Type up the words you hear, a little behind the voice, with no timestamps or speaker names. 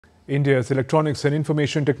India's Electronics and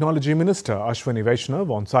Information Technology Minister Ashwini Vaishnaw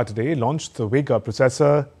on Saturday launched the VEGA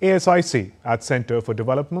processor ASIC at Centre for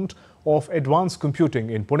Development of Advanced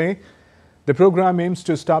Computing in Pune. The program aims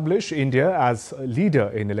to establish India as a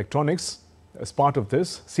leader in electronics. As part of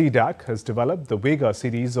this, CDAC has developed the VEGA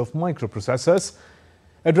series of microprocessors.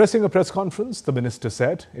 Addressing a press conference, the minister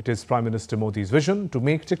said it is Prime Minister Modi's vision to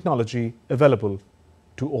make technology available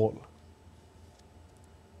to all.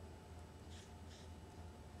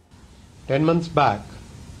 10 months back,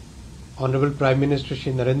 Honorable Prime Minister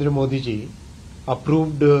Shri Narendra Modi ji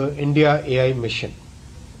approved India AI mission.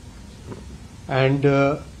 And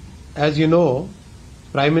as you know,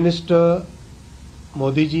 Prime Minister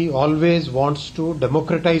Modi ji always wants to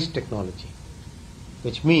democratize technology,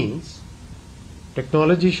 which means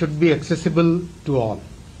technology should be accessible to all.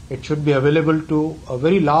 It should be available to a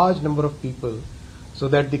very large number of people so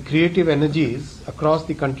that the creative energies across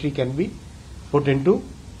the country can be put into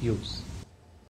use.